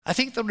I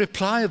think the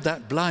reply of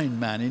that blind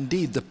man,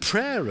 indeed the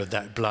prayer of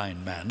that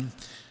blind man,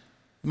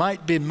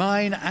 might be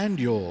mine and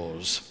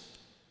yours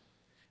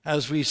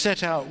as we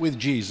set out with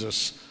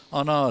Jesus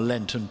on our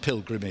Lenten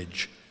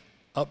pilgrimage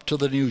up to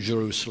the New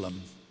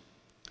Jerusalem.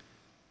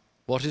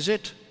 What is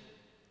it?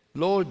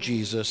 Lord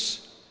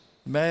Jesus,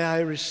 may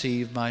I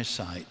receive my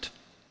sight.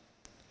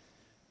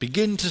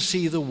 Begin to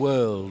see the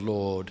world,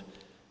 Lord.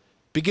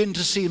 Begin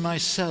to see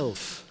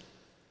myself.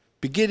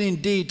 Begin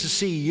indeed to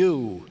see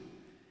you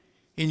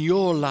in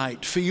your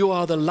light, for you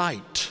are the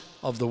light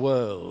of the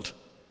world.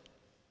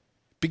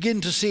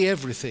 Begin to see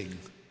everything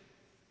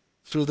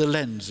through the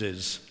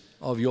lenses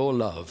of your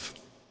love.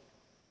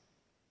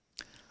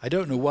 I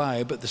don't know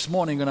why, but this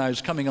morning when I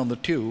was coming on the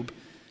tube,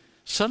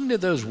 suddenly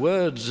those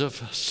words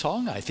of a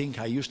song I think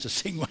I used to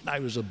sing when I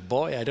was a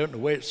boy, I don't know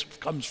where it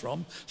comes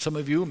from, some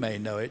of you may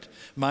know it.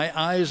 My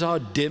eyes are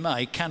dim,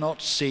 I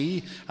cannot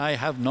see, I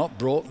have not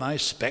brought my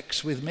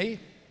specs with me.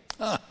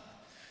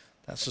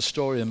 That's the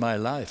story of my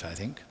life, I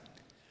think.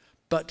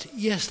 But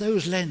yes,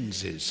 those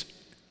lenses,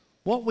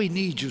 what we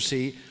need, you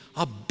see,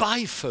 are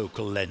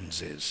bifocal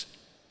lenses.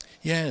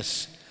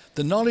 Yes,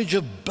 the knowledge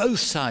of both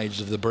sides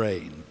of the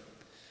brain,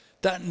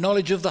 that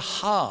knowledge of the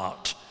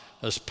heart,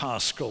 as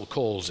Pascal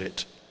calls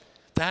it,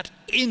 that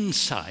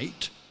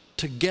insight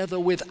together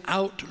with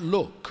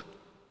outlook,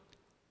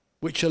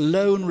 which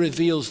alone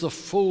reveals the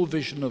full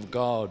vision of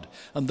God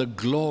and the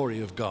glory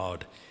of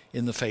God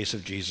in the face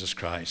of Jesus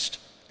Christ.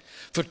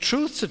 For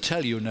truth to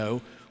tell, you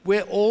know,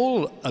 we're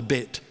all a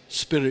bit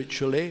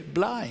spiritually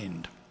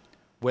blind,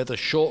 whether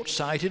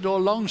short-sighted or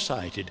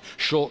long-sighted.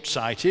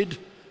 Short-sighted,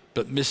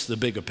 but miss the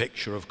bigger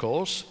picture, of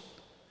course,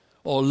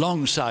 or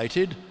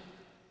long-sighted,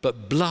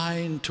 but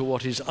blind to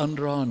what is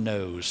under our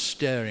nose,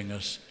 staring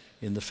us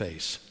in the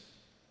face.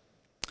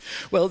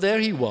 Well, there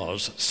he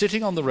was,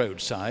 sitting on the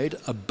roadside,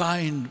 a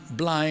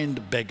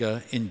blind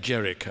beggar in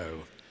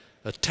Jericho,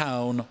 a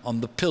town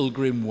on the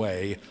pilgrim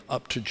way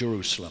up to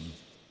Jerusalem.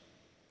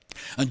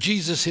 And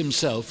Jesus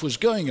himself was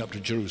going up to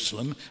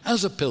Jerusalem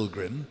as a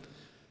pilgrim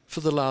for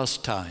the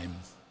last time,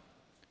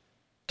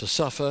 to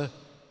suffer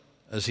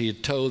as he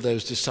had told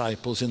those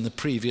disciples in the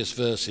previous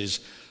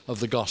verses of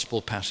the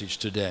gospel passage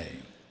today.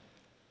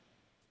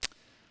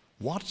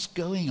 What's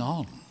going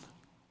on?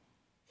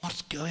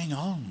 What's going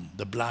on?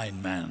 The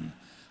blind man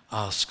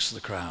asks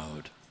the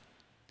crowd.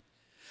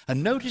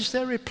 And notice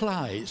their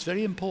reply. It's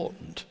very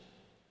important.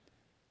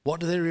 What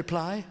do they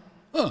reply?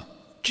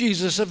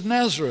 Jesus of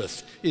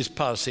Nazareth is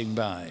passing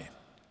by.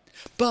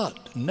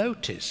 But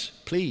notice,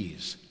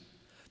 please,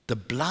 the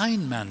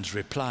blind man's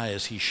reply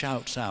as he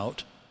shouts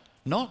out,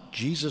 not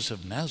Jesus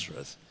of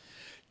Nazareth,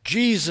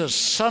 Jesus,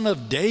 Son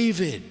of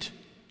David,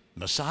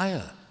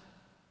 Messiah,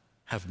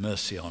 have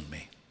mercy on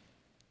me.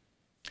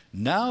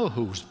 Now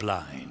who's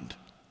blind?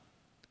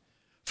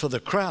 For the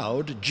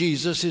crowd,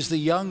 Jesus is the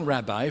young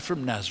rabbi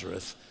from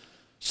Nazareth,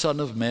 son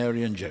of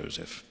Mary and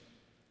Joseph.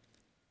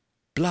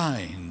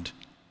 Blind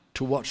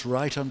to what's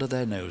right under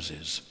their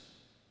noses.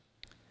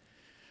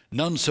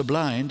 None so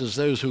blind as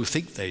those who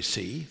think they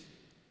see,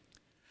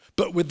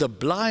 but with the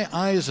blind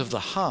eyes of the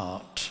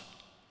heart,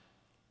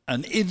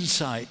 an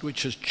insight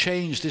which has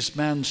changed this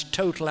man's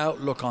total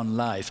outlook on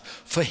life.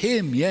 For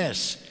him,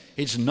 yes,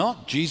 it's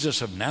not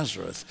Jesus of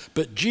Nazareth,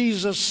 but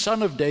Jesus,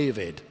 son of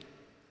David.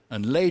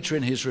 And later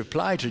in his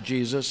reply to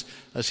Jesus,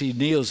 as he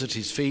kneels at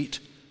his feet,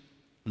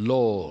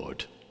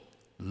 Lord,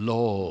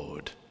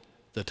 Lord,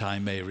 that I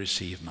may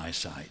receive my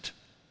sight.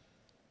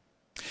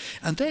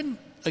 And then,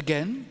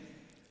 again,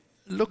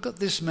 look at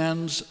this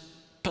man's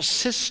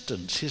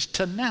persistence, his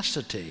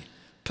tenacity,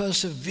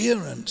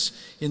 perseverance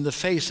in the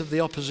face of the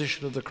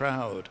opposition of the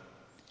crowd.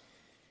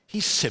 He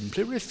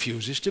simply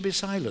refuses to be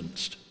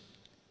silenced.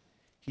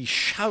 He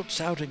shouts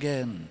out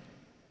again.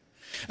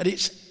 And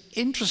it's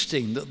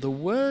interesting that the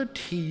word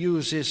he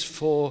uses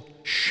for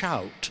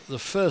shout the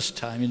first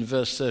time in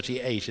verse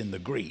 38 in the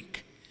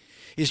Greek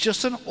is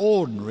just an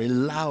ordinary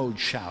loud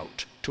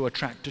shout to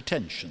attract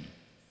attention,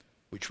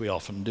 which we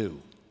often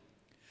do.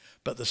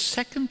 But the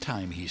second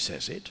time he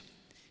says it,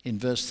 in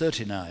verse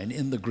 39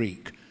 in the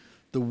Greek,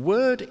 the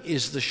word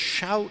is the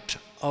shout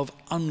of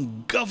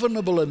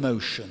ungovernable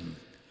emotion,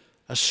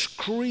 a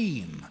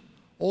scream,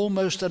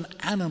 almost an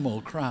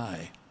animal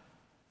cry,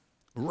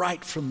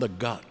 right from the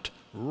gut,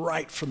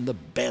 right from the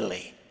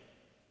belly.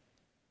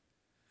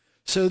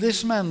 So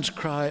this man's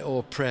cry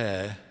or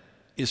prayer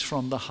is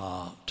from the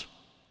heart.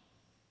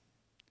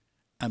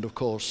 And of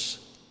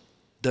course,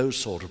 those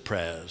sort of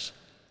prayers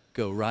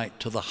go right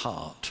to the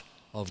heart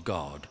of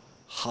God,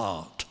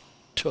 heart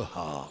to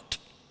heart.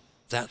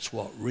 That's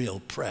what real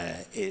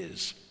prayer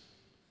is.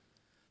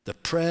 The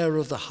prayer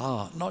of the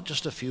heart, not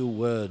just a few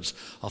words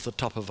off the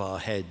top of our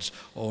heads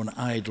or an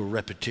idle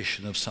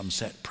repetition of some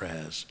set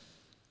prayers.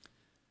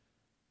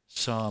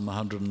 Psalm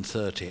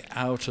 130,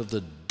 out of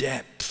the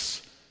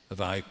depths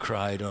have I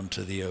cried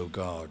unto thee, O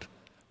God.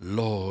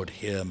 Lord,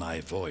 hear my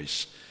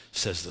voice,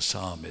 says the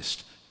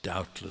psalmist,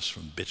 doubtless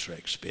from bitter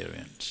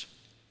experience.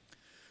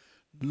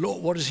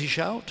 Lord, what does he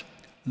shout?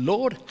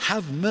 Lord,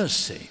 have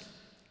mercy.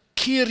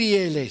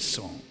 Kyrie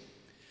eleison.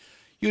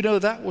 You know,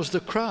 that was the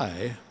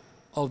cry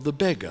of the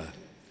beggar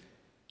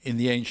in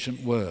the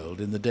ancient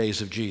world in the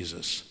days of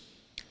Jesus.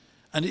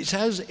 And it's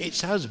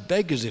as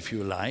beggars, if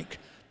you like,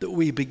 that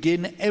we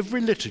begin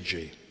every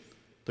liturgy.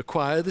 The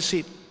choir this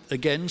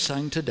again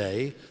sang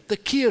today, the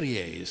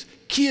Kyries,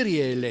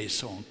 Kyrie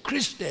eleison,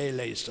 Christe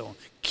eleison,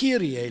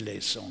 Kyrie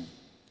eleison.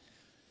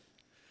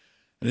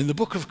 And in the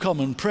Book of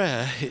Common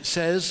Prayer it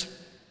says,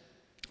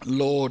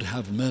 Lord,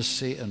 have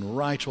mercy and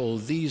write all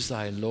these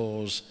thy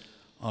laws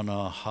on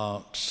our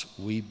hearts,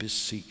 we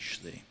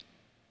beseech thee.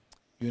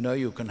 You know,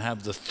 you can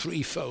have the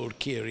threefold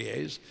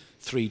Kyries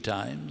 3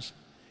 times.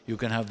 You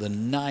can have the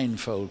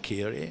 9-fold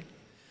Kyrie.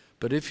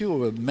 But if you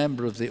were a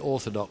member of the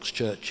Orthodox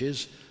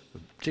churches,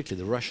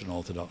 particularly the Russian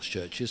Orthodox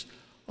churches,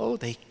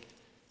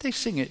 they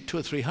sing it 200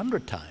 or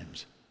 300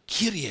 times.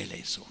 Kyrie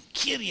eleison,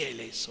 Kyrie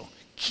eleison,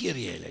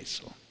 Kyrie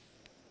eleison.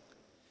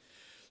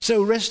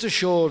 So rest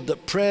assured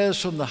that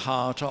prayers from the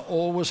heart are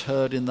always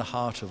heard in the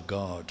heart of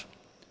God,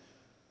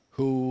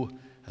 who,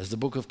 as the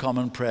Book of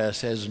Common Prayer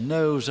says,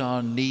 knows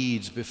our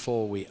needs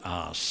before we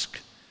ask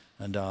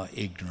and our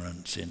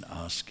ignorance in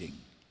asking.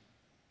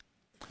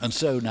 And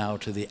so now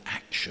to the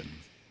action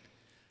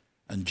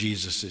and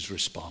Jesus'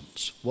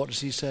 response. What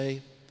does he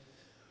say?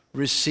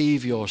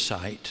 Receive your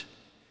sight,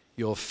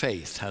 your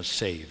faith has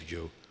saved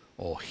you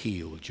or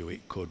healed you,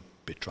 it could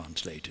be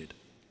translated.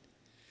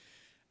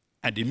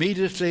 And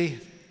immediately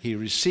he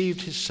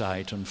received his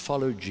sight and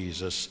followed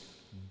Jesus,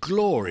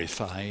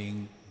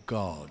 glorifying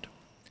God.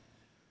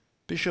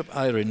 Bishop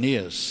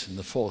Irenaeus in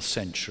the 4th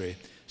century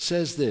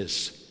says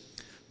this: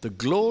 the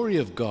glory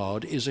of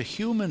God is a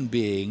human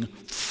being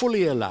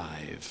fully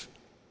alive.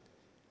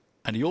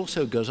 And he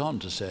also goes on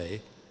to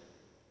say,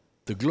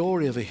 the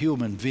glory of a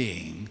human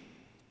being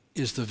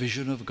is the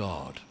vision of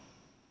God.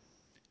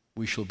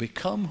 We shall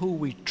become who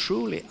we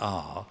truly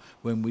are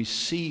when we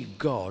see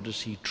God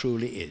as he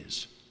truly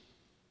is.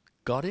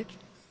 Got it?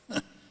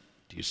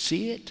 Do you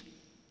see it?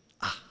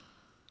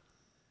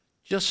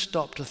 Just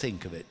stop to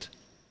think of it.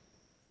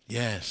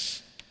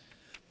 Yes,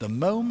 the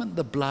moment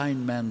the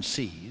blind man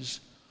sees,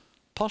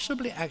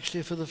 possibly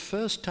actually for the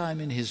first time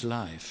in his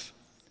life,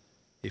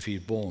 if he's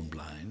born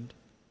blind,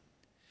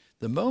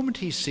 the moment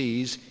he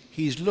sees,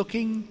 he's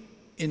looking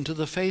into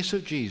the face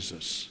of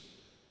Jesus,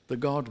 the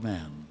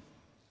God-man.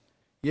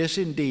 Yes,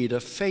 indeed, a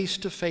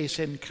face-to-face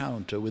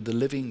encounter with the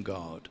living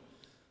God,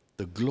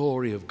 the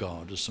glory of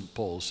God, as St.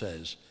 Paul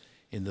says,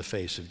 in the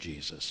face of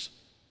Jesus.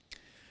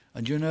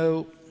 And you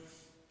know,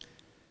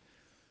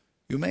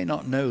 you may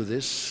not know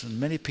this, and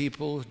many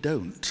people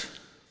don't.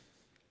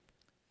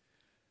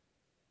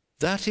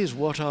 That is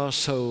what our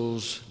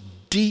souls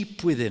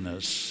deep within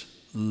us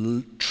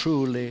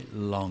truly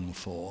long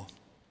for.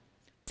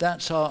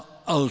 That's our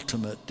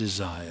ultimate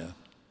desire,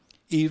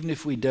 even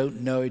if we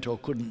don't know it or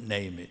couldn't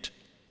name it.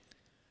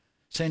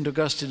 St.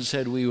 Augustine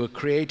said, we were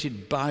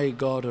created by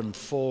God and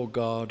for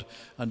God,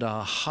 and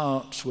our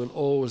hearts will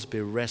always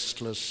be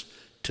restless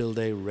till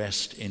they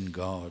rest in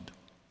God.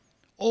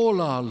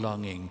 All our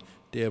longing,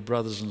 dear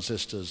brothers and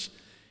sisters,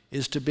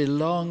 is to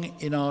belong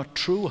in our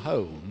true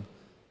home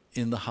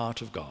in the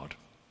heart of God.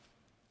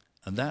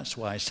 And that's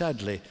why,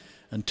 sadly,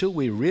 until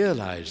we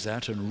realize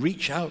that and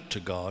reach out to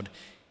God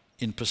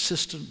in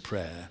persistent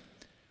prayer,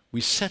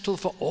 we settle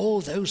for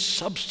all those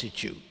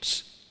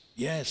substitutes.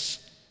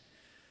 Yes,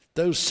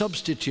 those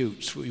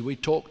substitutes we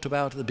talked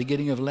about at the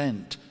beginning of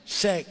Lent: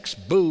 sex,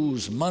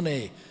 booze,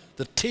 money,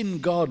 the tin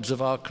gods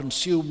of our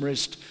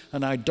consumerist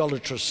and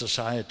idolatrous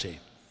society.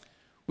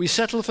 We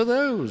settle for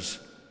those,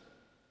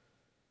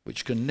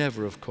 which can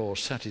never, of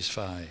course,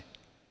 satisfy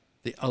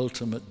the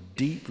ultimate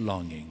deep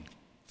longing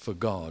for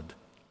God,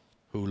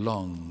 who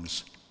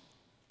longs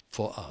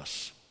for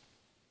us.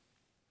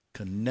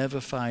 Can never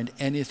find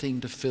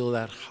anything to fill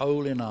that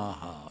hole in our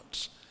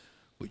hearts,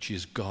 which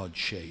is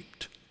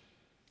God-shaped.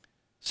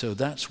 So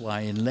that's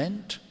why in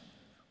Lent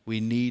we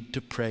need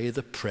to pray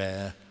the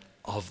prayer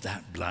of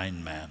that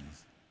blind man.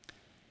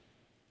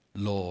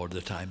 Lord,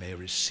 that I may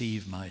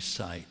receive my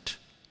sight,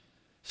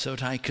 so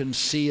that I can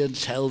see and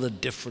tell the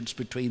difference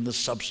between the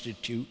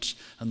substitutes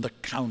and the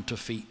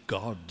counterfeit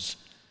gods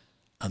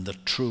and the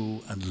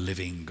true and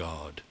living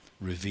God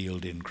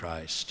revealed in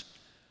Christ.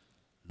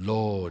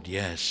 Lord,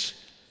 yes,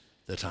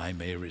 that I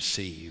may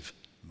receive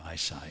my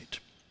sight.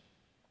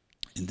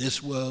 In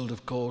this world,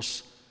 of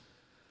course,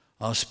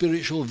 our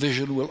spiritual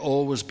vision will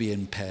always be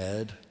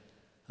impaired.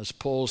 As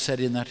Paul said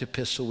in that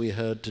epistle we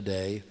heard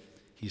today,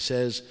 he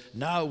says,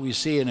 now we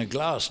see in a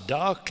glass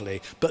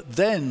darkly, but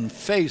then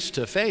face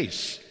to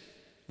face,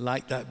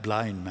 like that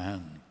blind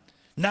man.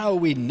 Now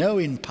we know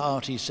in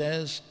part, he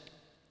says,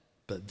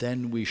 but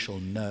then we shall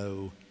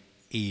know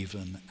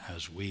even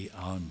as we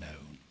are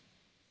known.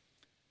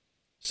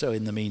 So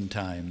in the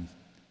meantime,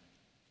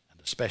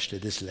 and especially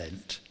this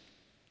Lent,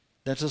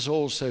 let us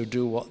also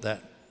do what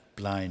that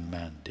blind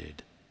man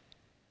did.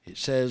 It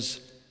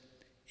says,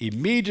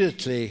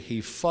 immediately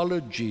he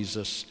followed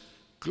Jesus,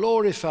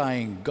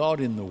 glorifying God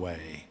in the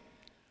way.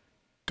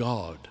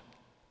 God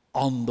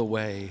on the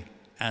way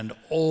and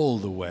all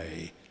the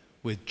way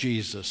with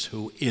Jesus,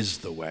 who is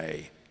the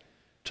way.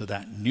 to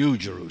that new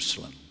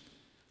Jerusalem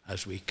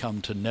as we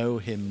come to know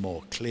him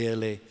more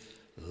clearly,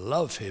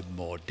 love him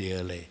more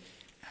dearly,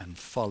 and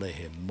follow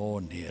him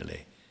more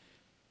nearly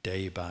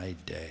day by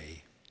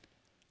day.